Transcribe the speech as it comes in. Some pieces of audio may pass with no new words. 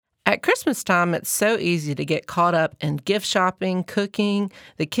At Christmas time, it's so easy to get caught up in gift shopping, cooking,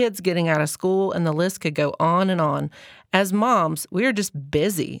 the kids getting out of school, and the list could go on and on. As moms, we are just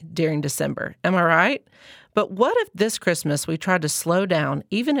busy during December. Am I right? But what if this Christmas we tried to slow down,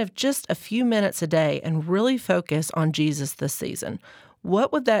 even if just a few minutes a day, and really focus on Jesus this season?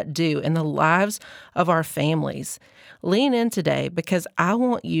 What would that do in the lives of our families? Lean in today because I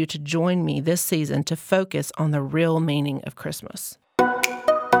want you to join me this season to focus on the real meaning of Christmas.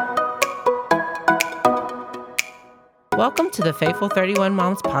 Welcome to the Faithful 31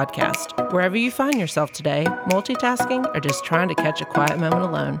 Moms podcast. Wherever you find yourself today, multitasking or just trying to catch a quiet moment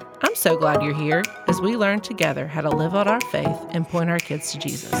alone, I'm so glad you're here as we learn together how to live out our faith and point our kids to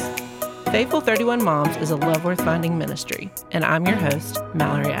Jesus. Faithful 31 Moms is a love worth finding ministry, and I'm your host,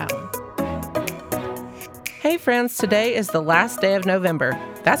 Mallory Allen. Hey friends, today is the last day of November.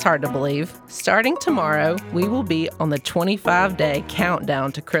 That's hard to believe. Starting tomorrow, we will be on the 25-day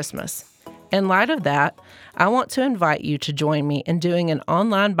countdown to Christmas. In light of that, I want to invite you to join me in doing an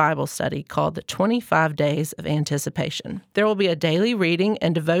online Bible study called the 25 Days of Anticipation. There will be a daily reading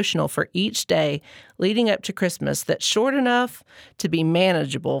and devotional for each day leading up to Christmas that's short enough to be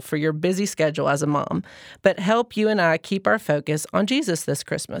manageable for your busy schedule as a mom, but help you and I keep our focus on Jesus this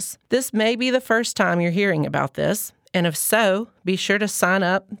Christmas. This may be the first time you're hearing about this, and if so, be sure to sign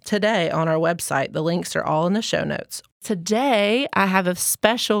up today on our website. The links are all in the show notes. Today, I have a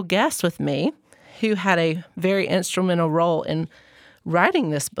special guest with me who had a very instrumental role in writing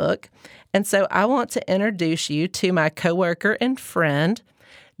this book. And so I want to introduce you to my coworker and friend,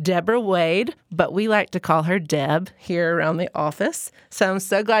 Deborah Wade, but we like to call her Deb here around the office. So I'm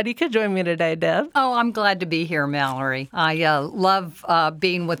so glad you could join me today, Deb. Oh, I'm glad to be here, Mallory. I love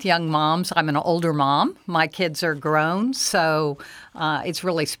being with young moms. I'm an older mom. My kids are grown, so it's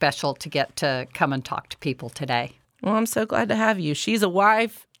really special to get to come and talk to people today. Well, I'm so glad to have you. She's a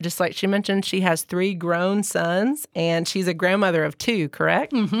wife. Just like she mentioned, she has 3 grown sons, and she's a grandmother of 2,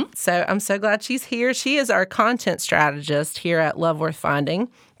 correct? Mm-hmm. So I'm so glad she's here. She is our content strategist here at Love Worth Finding,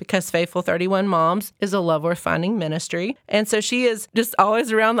 because Faithful 31 Moms is a Love Worth Finding ministry. And so she is just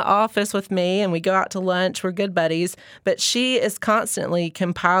always around the office with me, and we go out to lunch. We're good buddies. But she is constantly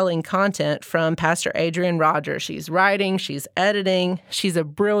compiling content from Pastor Adrian Rogers. She's writing, she's editing. She's a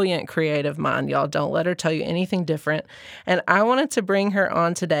brilliant creative mind, y'all. Don't let her tell you anything different. And I wanted to bring her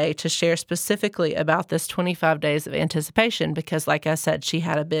on today to share specifically about this 25 Days of Anticipation because, like I said, she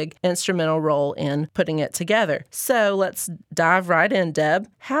had a big instrumental role in putting it together. So let's dive right in, Deb.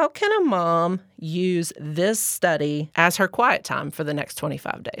 How can a mom use this study as her quiet time for the next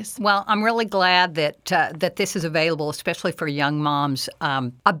 25 days? Well, I'm really glad that this is available, especially for young moms.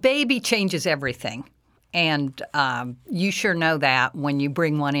 A baby changes everything. And you sure know that when you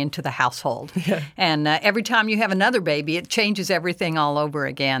bring one into the household. Yeah. And every time you have another baby, it changes everything all over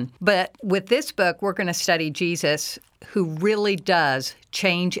again. But with this book, we're going to study Jesus, who really does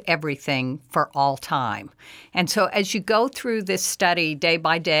change everything for all time. And so as you go through this study day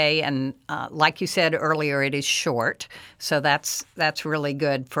by day, and like you said earlier, it is short, so that's really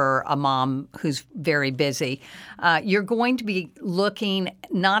good for a mom who's very busy. You're going to be looking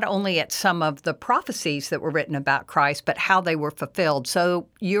not only at some of the prophecies that were written about Christ, but how they were fulfilled. So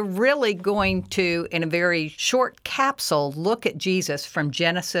you're really going to, in a very short capsule, look at Jesus from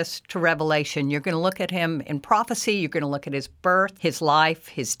Genesis to Revelation. You're going to look at him in prophecy. You're going to look at his birth, his life,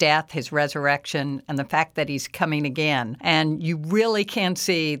 his death, his resurrection, and the fact that he's coming again. And you really can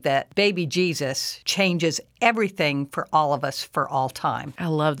see that baby Jesus changes everything for all of us for all time. I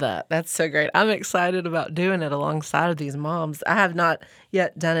love that. That's so great. I'm excited about doing it alongside of these moms. I have not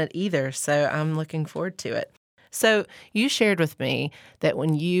yet done it either, so I'm looking forward to it. So you shared with me that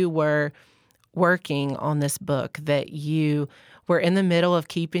when you were working on this book that you were in the middle of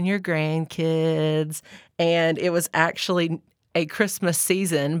keeping your grandkids, and it was actually a Christmas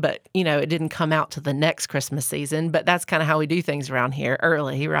season, but, it didn't come out to the next Christmas season. But that's kind of how we do things around here,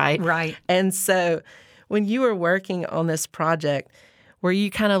 early, right? Right. And so when you were working on this project, were you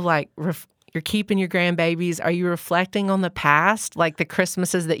kind of like, you're keeping your grandbabies, are you reflecting on the past, like the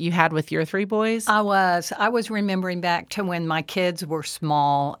Christmases that you had with your 3 boys? I was remembering back to when my kids were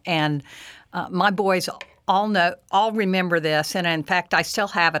small, and my boys all remember this, and in fact, I still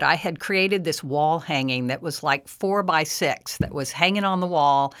have it. I had created this wall hanging that was like 4 by 6 that was hanging on the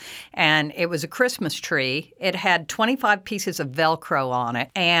wall, and it was a Christmas tree. It had 25 pieces of Velcro on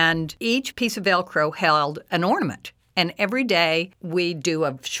it, and each piece of Velcro held an ornament. And every day we do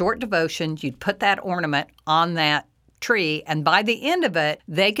a short devotion. You'd put that ornament on that tree, and by the end of it,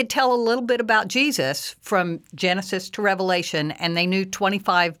 they could tell a little bit about Jesus from Genesis to Revelation, and they knew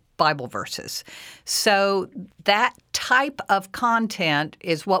 25 Bible verses. So that type of content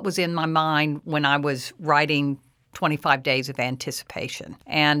is what was in my mind when I was writing 25 Days of Anticipation.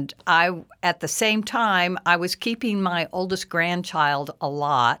 And at the same time, I was keeping my oldest grandchild a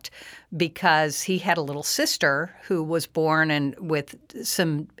lot because he had a little sister who was born and with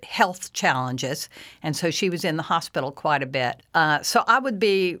some health challenges. And so she was in the hospital quite a bit. So I would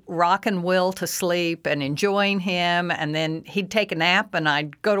be rocking Will to sleep and enjoying him. And then he'd take a nap and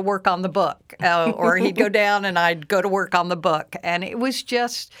I'd go to work on the book. Or he'd go down and I'd go to work on the book. And it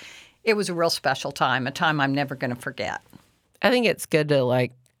was a real special time, a time I'm never going to forget. I think it's good to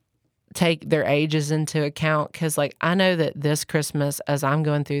take their ages into account because I know that this Christmas, as I'm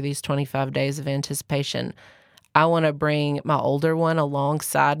going through these 25 days of anticipation, I want to bring my older one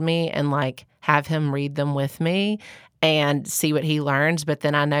alongside me and have him read them with me and see what he learns. But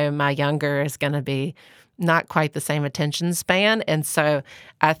then I know my younger is going to be not quite the same attention span. And so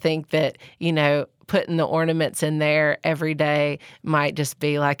I think that, putting the ornaments in there every day might just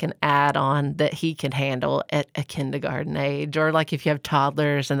be an add-on that he can handle at a kindergarten age or if you have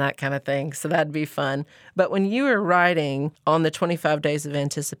toddlers and that kind of thing. So that'd be fun. But when you were writing on the 25 Days of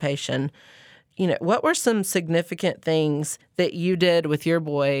Anticipation, what were some significant things that you did with your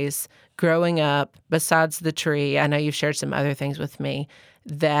boys growing up besides the tree? I know you've shared some other things with me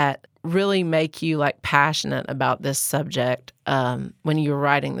that really make you passionate about this subject. When you were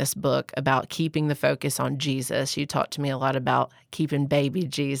writing this book about keeping the focus on Jesus, you talked to me a lot about keeping baby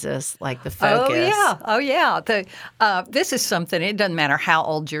Jesus the focus. Oh yeah. This is something, it doesn't matter how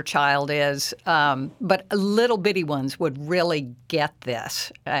old your child is, but little bitty ones would really get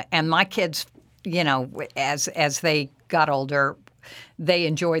this. And my kids, as they got older, they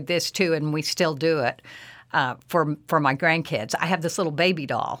enjoyed this too, and we still do it. For my grandkids, I have this little baby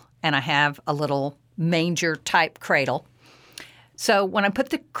doll, and I have a little manger-type cradle. So when I put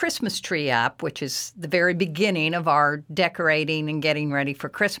the Christmas tree up, which is the very beginning of our decorating and getting ready for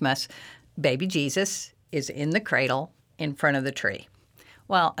Christmas, baby Jesus is in the cradle in front of the tree.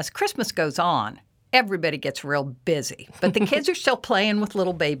 Well, as Christmas goes on, everybody gets real busy. But the kids are still playing with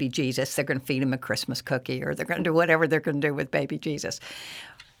little baby Jesus. They're going to feed him a Christmas cookie, or they're going to do whatever they're going to do with baby Jesus.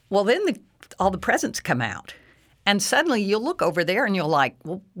 Well, then all the presents come out. And suddenly you'll look over there and you're like,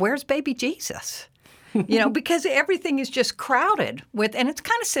 well, where's baby Jesus? Because everything is just crowded with, and it's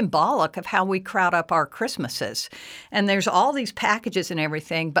kind of symbolic of how we crowd up our Christmases. And there's all these packages and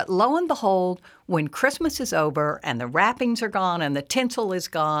everything. But lo and behold, when Christmas is over and the wrappings are gone and the tinsel is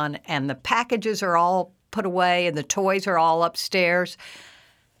gone and the packages are all put away and the toys are all upstairs,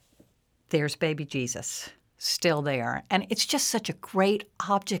 there's baby Jesus. Still there. And it's just such a great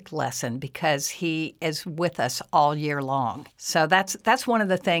object lesson because he is with us all year long. So that's one of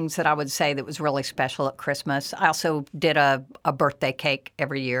the things that I would say that was really special at Christmas. I also did a birthday cake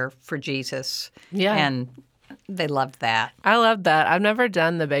every year for Jesus. Yeah. And they loved that. I love that. I've never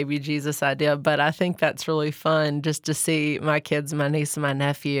done the baby Jesus idea, but I think that's really fun just to see my kids, my niece and my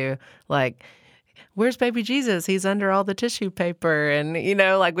nephew, where's baby Jesus? He's under all the tissue paper. And,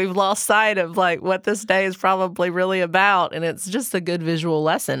 we've lost sight of what this day is probably really about. And it's just a good visual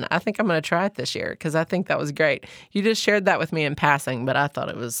lesson. I think I'm going to try it this year because I think that was great. You just shared that with me in passing, but I thought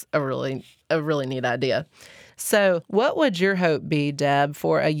it was a really neat idea. So what would your hope be, Deb,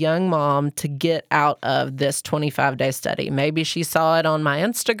 for a young mom to get out of this 25-day study? Maybe she saw it on my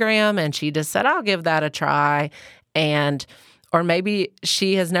Instagram and she just said, I'll give that a try. Or maybe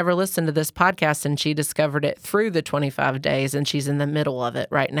she has never listened to this podcast and she discovered it through the 25 days and she's in the middle of it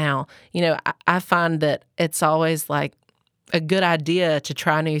right now. I find that it's always a good idea to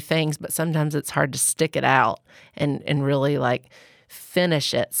try new things, but sometimes it's hard to stick it out and really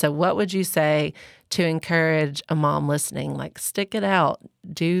finish it. So what would you say to encourage a mom listening? Stick it out,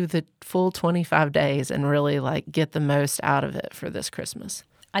 do the full 25 days and really get the most out of it for this Christmas.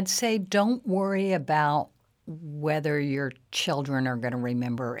 I'd say don't worry about whether your children are going to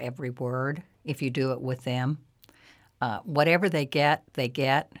remember every word if you do it with them. Whatever they get, they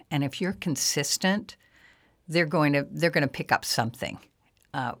get. And if you're consistent, they're going to pick up something.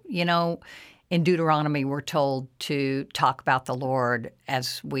 In Deuteronomy, we're told to talk about the Lord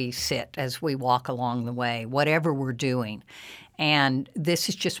as we sit, as we walk along the way, whatever we're doing. And this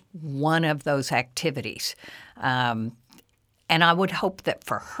is just one of those activities. And I would hope that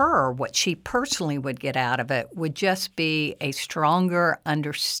for her, what she personally would get out of it would just be a stronger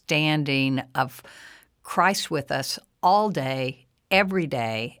understanding of Christ with us all day, every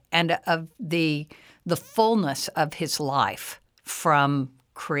day, and of the fullness of his life from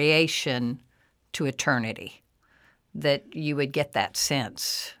creation to eternity. That you would get that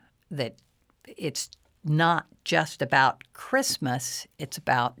sense that it's not just about Christmas, it's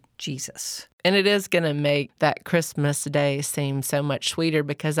about Jesus. And it is going to make that Christmas day seem so much sweeter,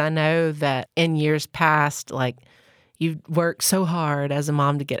 because I know that in years past, like, you've worked so hard as a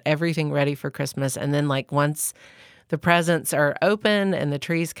mom to get everything ready for Christmas. And then, like, once the presents are open and the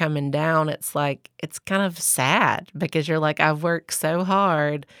tree's coming down, it's like, it's kind of sad, because you're like, I've worked so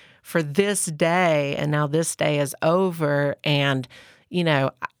hard for this day, and now this day is over. And, you know,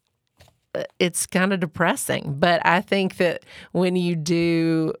 it's kind of depressing. But I think that when you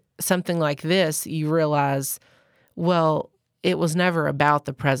do something like this, you realize, well, it was never about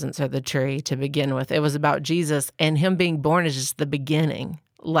the presents or the tree to begin with. It was about Jesus, and him being born is just the beginning.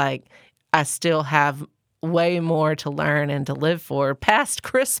 Like, I still have way more to learn and to live for past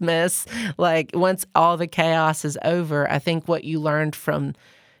Christmas. Like, once all the chaos is over, I think what you learned from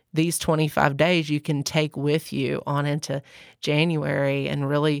these 25 days, you can take with you on into January and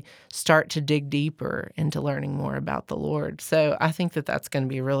really start to dig deeper into learning more about the Lord. So I think that that's going to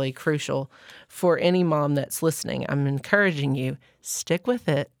be really crucial for any mom that's listening. I'm encouraging you, stick with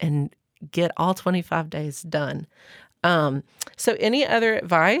it and get all 25 days done. So any other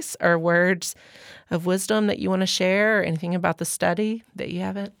advice or words of wisdom that you want to share, or anything about the study that you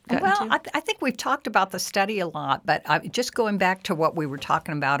haven't gotten to? I think we've talked about the study a lot, but just going back to what we were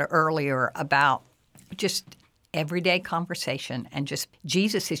talking about earlier about just everyday conversation, and just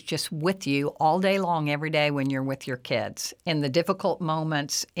Jesus is just with you all day long, every day when you're with your kids, in the difficult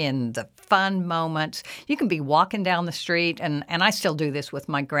moments, in the fun moments. You can be walking down the street, and I still do this with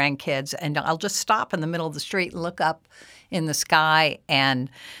my grandkids, and I'll just stop in the middle of the street and look up in the sky, and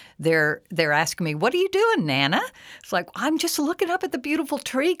they're asking me, "What are you doing, Nana?" It's like, "I'm just looking up at the beautiful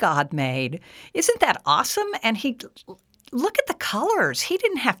tree God made. Isn't that awesome?" And look at the colors. He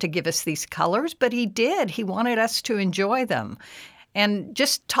didn't have to give us these colors, but he did. He wanted us to enjoy them. And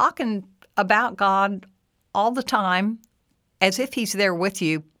just talking about God all the time as if he's there with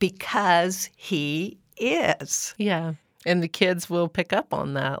you, because he is. Yeah. And the kids will pick up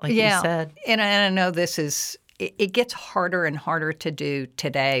on that, like you said. And I know it gets harder and harder to do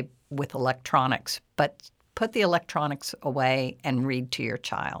today with electronics, but put the electronics away and read to your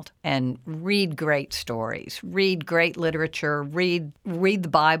child, and read great stories, read great literature, read the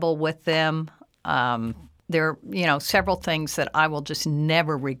Bible with them. There are, several things that I will just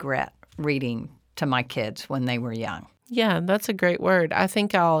never regret reading to my kids when they were young. Yeah, that's a great word. I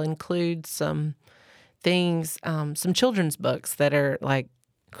think I'll include some things, some children's books that are like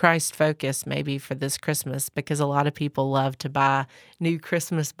Christ-focused maybe for this Christmas, because a lot of people love to buy new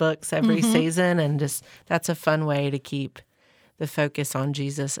Christmas books every season, and just that's a fun way to keep the focus on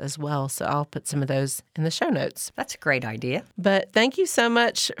Jesus as well. So I'll put some of those in the show notes. That's a great idea. But thank you so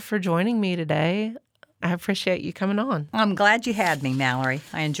much for joining me today. I appreciate you coming on. I'm glad you had me, Mallory.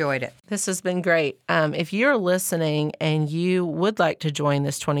 I enjoyed it. This has been great. If you're listening and you would like to join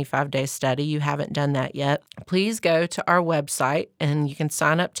this 25-day study, you haven't done that yet, please go to our website and you can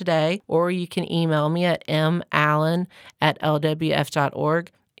sign up today, or you can email me at mallen@lwf.org.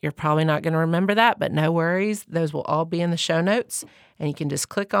 You're probably not going to remember that, but no worries. Those will all be in the show notes, and you can just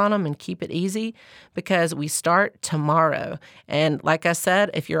click on them and keep it easy, because we start tomorrow. And like I said,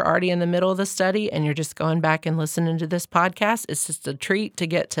 if you're already in the middle of the study and you're just going back and listening to this podcast, it's just a treat to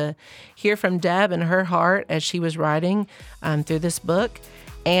get to hear from Deb and her heart as she was writing through this book.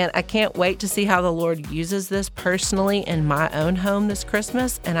 And I can't wait to see how the Lord uses this personally in my own home this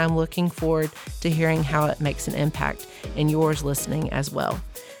Christmas, and I'm looking forward to hearing how it makes an impact in yours listening as well.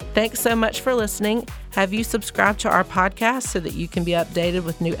 Thanks so much for listening. Have you subscribed to our podcast so that you can be updated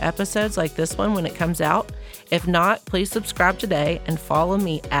with new episodes like this one when it comes out? If not, please subscribe today and follow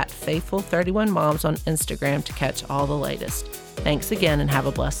me at Faithful31Moms on Instagram to catch all the latest. Thanks again, and have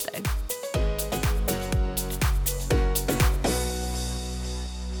a blessed day.